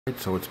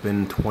So it's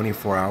been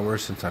 24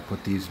 hours since I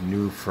put these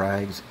new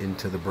frags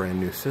into the brand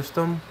new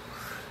system.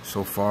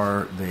 So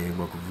far they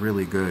look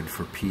really good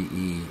for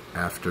PE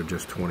after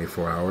just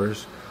 24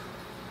 hours.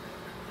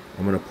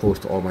 I'm going to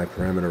post all my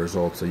parameter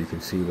results so you can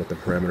see what the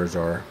parameters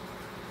are.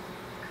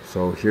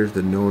 So here's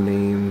the no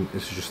name.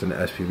 This is just an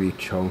SBB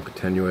chunk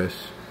tenuis.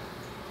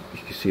 You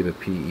can see the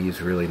PE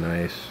is really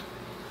nice.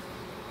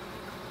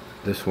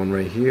 This one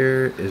right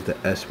here is the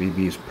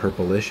SBB's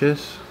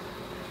Purplicious.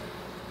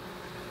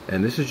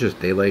 And this is just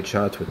daylight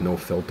shots with no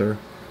filter.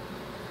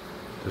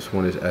 This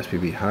one is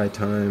SBB High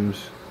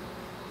Times,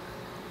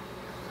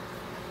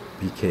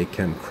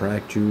 Chem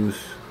Crack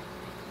Juice.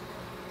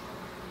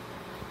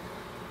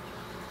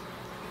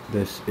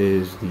 This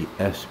is the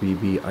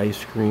SBB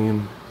Ice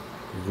Cream.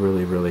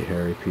 Really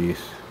hairy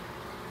piece.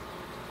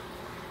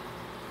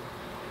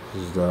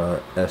 This is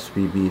the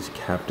SBB's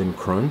Captain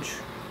Crunch.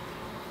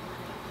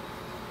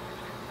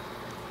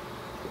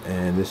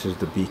 And this is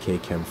the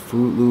Chem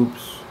Froot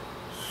Loops.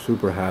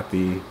 Super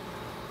happy,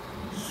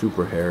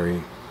 super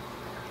hairy.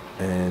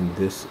 And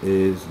this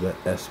is the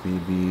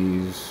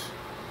SBB's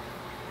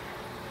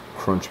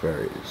Crunch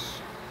Berries.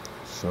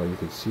 So you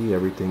can see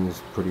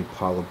everything's pretty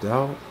polyped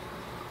out.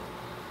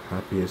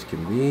 Happy as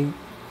can be.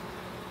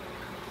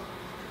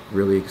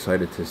 Really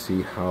excited to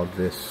see how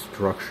this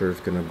structure is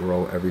going to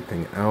grow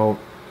everything out.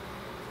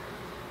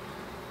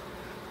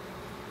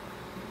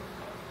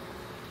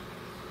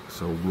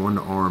 So one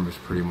arm is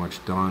pretty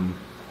much done.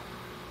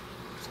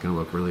 It's going to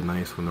look really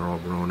nice when they're all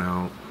grown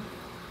out.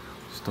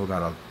 Still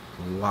got a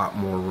lot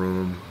more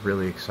room.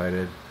 Really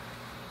excited.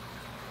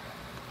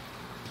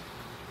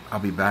 I'll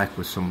be back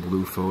with some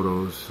blue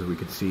photos so we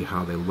can see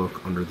how they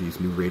look under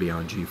these new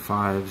Radian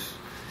G5s.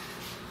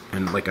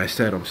 And like I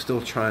said, I'm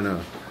still trying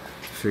to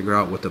figure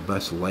out what the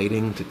best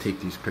lighting to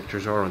take these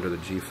pictures are under the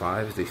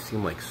G5s. They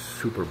seem like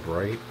super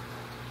bright.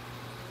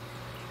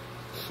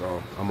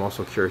 So I'm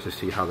also curious to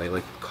see how they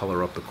like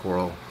color up the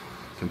coral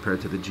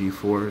compared to the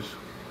G4s.